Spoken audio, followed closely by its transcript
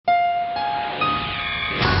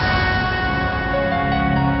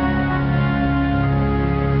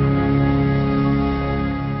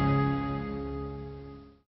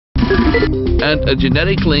that a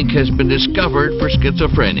genetic link has been discovered for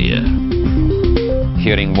schizophrenia.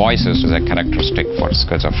 Hearing voices is a characteristic for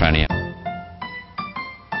schizophrenia.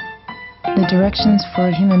 The directions for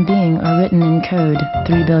a human being are written in code,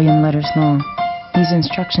 3 billion letters long. These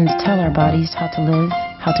instructions tell our bodies how to live,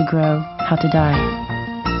 how to grow, how to die.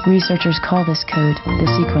 Researchers call this code the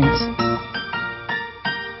sequence.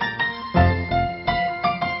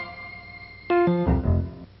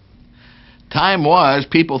 Time was,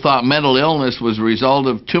 people thought mental illness was a result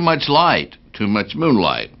of too much light, too much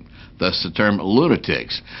moonlight, thus the term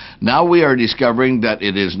lunatics. Now we are discovering that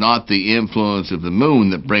it is not the influence of the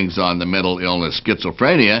moon that brings on the mental illness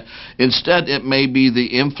schizophrenia. Instead, it may be the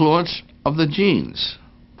influence of the genes.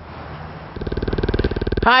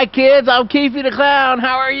 Hi kids, I'm Keafer the Clown.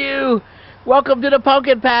 How are you? Welcome to the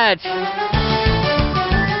pumpkin patch.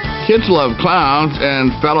 Kids love clowns,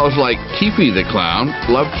 and fellows like Keafer the Clown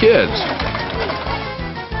love kids.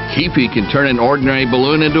 Keafer can turn an ordinary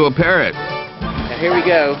balloon into a parrot. Now here we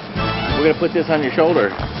go. We're going to put this on your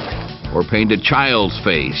shoulder. Or paint a child's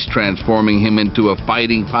face, transforming him into a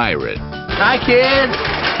fighting pirate. Hi kids.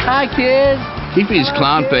 Hi kids. Keafer's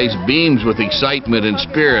clown face beams with excitement and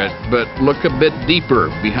spirit, but look a bit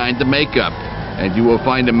deeper behind the makeup, and you will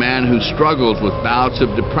find a man who struggles with bouts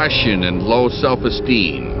of depression and low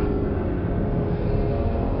self-esteem.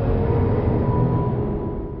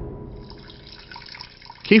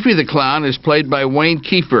 Keafer the Clown is played by Wayne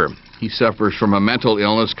Keafer. He suffers from a mental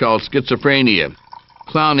illness called schizophrenia.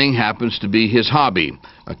 Clowning happens to be his hobby,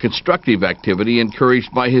 a constructive activity encouraged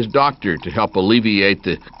by his doctor to help alleviate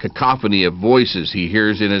the cacophony of voices he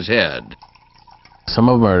hears in his head. Some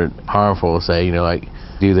of them are harmful, say, like,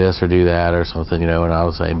 do this or do that or something, and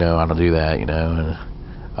I'll say, no, I don't do that,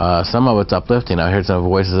 And some of it's uplifting. I heard some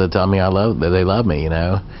voices that tell me that they love me,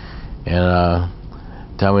 and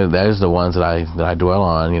tell me those are the ones that I dwell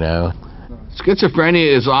on,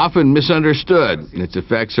 Schizophrenia is often misunderstood. Its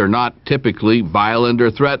effects are not typically violent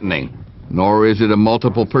or threatening, nor is it a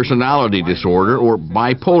multiple personality disorder or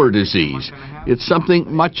bipolar disease. It's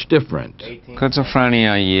something much different.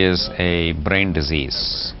 Schizophrenia is a brain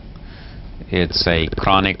disease. It's a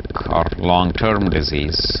chronic or long-term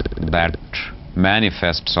disease that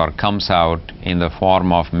manifests or comes out in the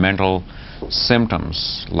form of mental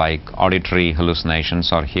symptoms like auditory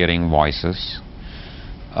hallucinations or hearing voices,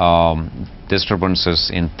 disturbances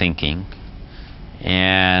in thinking,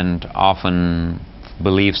 and often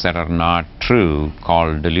beliefs that are not true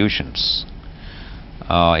called delusions.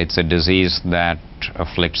 It's a disease that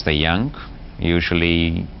afflicts the young,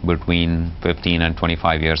 usually between 15 and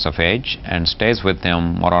 25 years of age, and stays with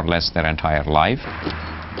them more or less their entire life.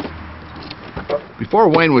 Before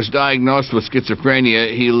Wayne was diagnosed with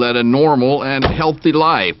schizophrenia, he led a normal and healthy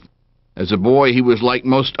life. As a boy, he was like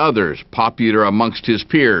most others, popular amongst his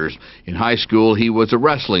peers. In high school, he was a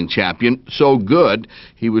wrestling champion, so good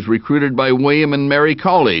he was recruited by William and Mary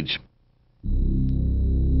College.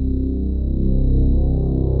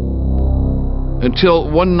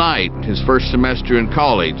 Until one night, his first semester in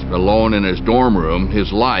college, alone in his dorm room,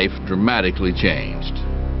 his life dramatically changed.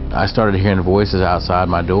 I started hearing voices outside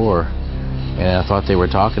my door, and I thought they were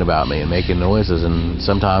talking about me and making noises, and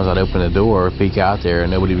sometimes I'd open the door, peek out there,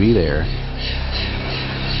 and nobody would be there.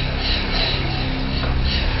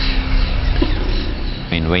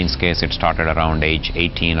 In Wayne's case, it started around age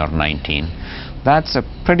 18 or 19. That's a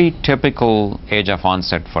pretty typical age of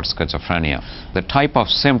onset for schizophrenia. The type of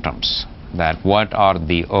symptoms, what are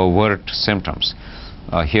the overt symptoms?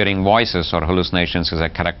 Hearing voices or hallucinations is a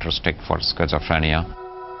characteristic for schizophrenia.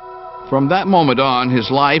 From that moment on,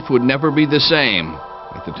 his life would never be the same.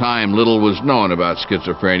 At the time, little was known about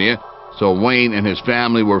schizophrenia, so Wayne and his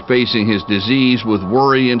family were facing his disease with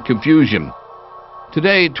worry and confusion.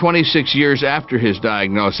 Today, 26 years after his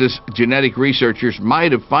diagnosis, genetic researchers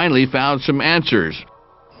might have finally found some answers.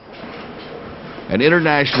 An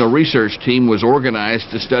international research team was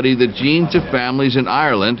organized to study the genes of families in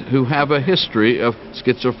Ireland who have a history of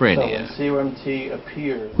schizophrenia. So when CRMT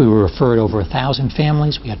appears, we were referred over 1,000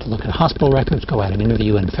 families. We had to look at hospital records, go out and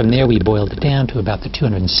interview, and from there we boiled it down to about the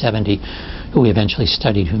 270 who we eventually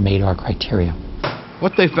studied who made our criteria.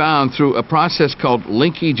 What they found through a process called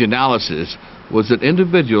linkage analysis was that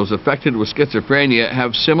individuals affected with schizophrenia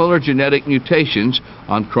have similar genetic mutations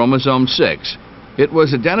on chromosome 6. It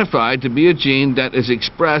was identified to be a gene that is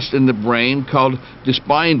expressed in the brain called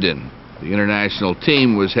dysbindin. The international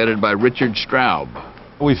team was headed by Richard Straub.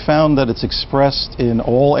 We found that it's expressed in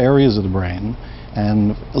all areas of the brain,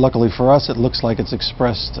 and luckily for us it looks like it's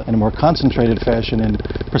expressed in a more concentrated fashion in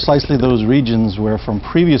precisely those regions where, from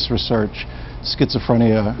previous research,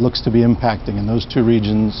 schizophrenia looks to be impacting in those two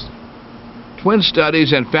regions. Twin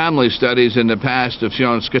studies and family studies in the past have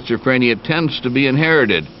shown schizophrenia tends to be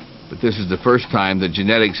inherited, but this is the first time that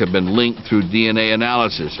genetics have been linked through DNA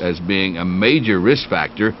analysis as being a major risk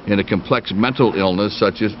factor in a complex mental illness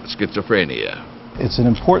such as schizophrenia. It's an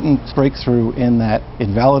important breakthrough in that it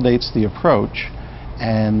validates the approach,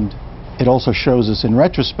 and it also shows us in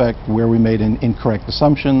retrospect where we made incorrect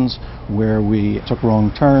assumptions, where we took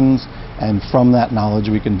wrong turns, and from that knowledge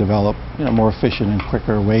we can develop more efficient and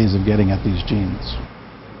quicker ways of getting at these genes.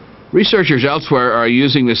 Researchers elsewhere are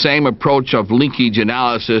using the same approach of linkage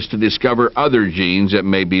analysis to discover other genes that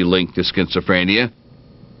may be linked to schizophrenia.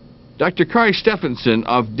 Dr. Kari Stephenson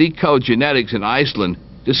of Decode Genetics in Iceland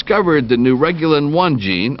discovered the neuregulin 1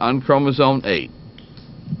 gene on chromosome 8.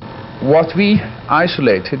 What we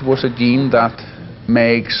isolated was a gene that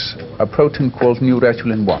makes a protein called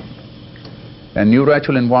neuregulin 1. And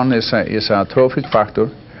neuregulin 1 is a trophic factor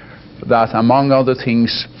that, among other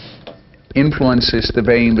things, influences the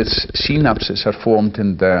way in which synapses are formed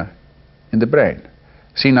in the brain.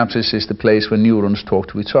 Synapses is the place where neurons talk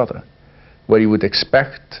to each other, where you would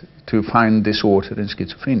expect to find disorder in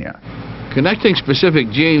schizophrenia. Connecting specific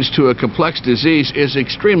genes to a complex disease is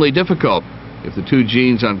extremely difficult. If the two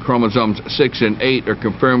genes on chromosomes 6 and 8 are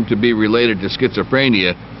confirmed to be related to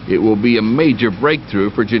schizophrenia, it will be a major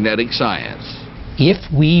breakthrough for genetic science. If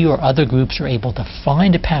we or other groups are able to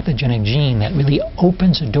find a pathogenic gene, that really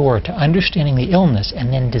opens a door to understanding the illness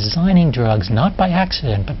and then designing drugs, not by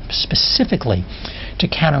accident, but specifically to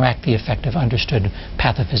counteract the effect of understood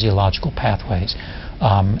pathophysiological pathways.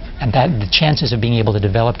 And that the chances of being able to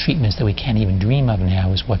develop treatments that we can't even dream of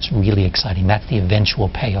now is what's really exciting. That's the eventual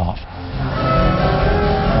payoff.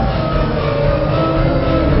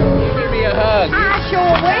 Give me a hug. I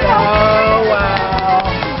sure will. Oh, wow.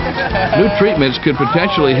 New treatments could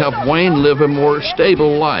potentially help Wayne live a more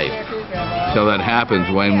stable life. Until that happens,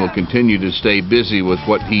 Wayne will continue to stay busy with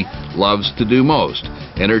what he loves to do most,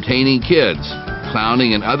 entertaining kids.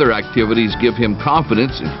 Clowning and other activities give him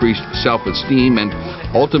confidence, increased self-esteem, and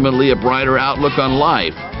ultimately a brighter outlook on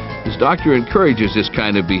life. His doctor encourages this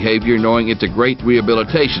kind of behavior, knowing it's a great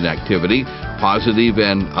rehabilitation activity, positive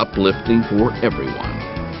and uplifting for everyone.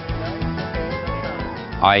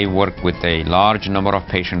 I work with a large number of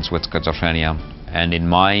patients with schizophrenia, and in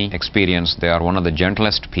my experience they are one of the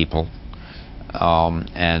gentlest people,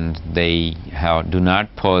 and they do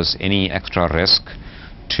not pose any extra risk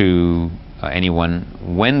to anyone.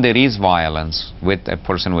 When there is violence with a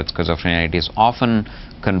person with schizophrenia, it is often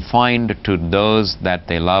confined to those that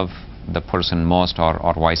they love the person most,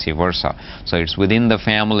 or vice versa. So it's within the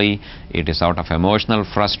family, it is out of emotional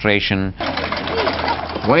frustration.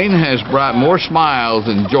 Wayne has brought more smiles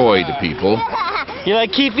and joy to people. You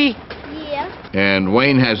like Keefe? Yeah. And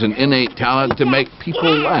Wayne has an innate talent to make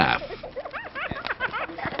people laugh.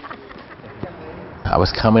 I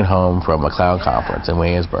was coming home from a clown conference in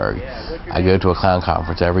Williamsburg. I go to a clown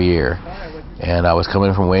conference every year, and I was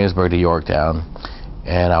coming from Williamsburg to Yorktown,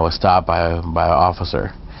 and I was stopped by an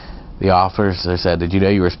officer. The officer said, "Did you know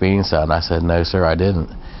you were speeding, son?" I said, "No, sir, I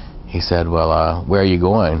didn't." He said, "Well, where are you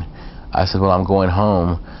going?" I said, "Well, I'm going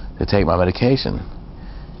home to take my medication."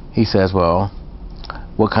 He says, "Well,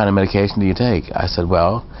 what kind of medication do you take?" I said,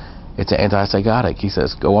 "Well, it's an antipsychotic." He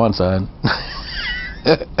says, "Go on, son."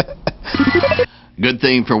 Good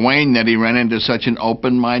thing for Wayne that he ran into such an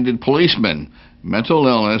open-minded policeman. Mental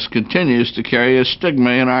illness continues to carry a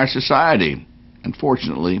stigma in our society.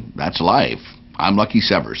 Unfortunately, that's life. I'm Lucky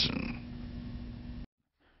Severson.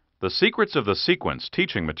 The Secrets of the Sequence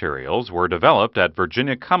teaching materials were developed at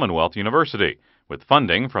Virginia Commonwealth University with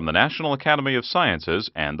funding from the National Academy of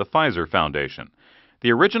Sciences and the Pfizer Foundation.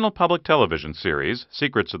 The original public television series,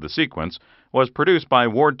 Secrets of the Sequence, was produced by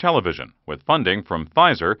Ward Television with funding from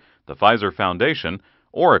Pfizer, the Pfizer Foundation,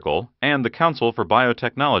 Oracle, and the Council for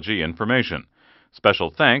Biotechnology Information. Special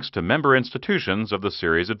thanks to member institutions of the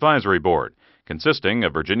series advisory board, consisting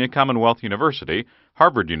of Virginia Commonwealth University,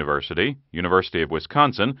 Harvard University, University of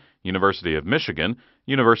Wisconsin, University of Michigan,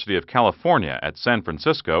 University of California at San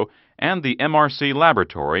Francisco, and the MRC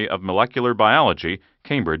Laboratory of Molecular Biology,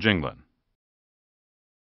 Cambridge, England.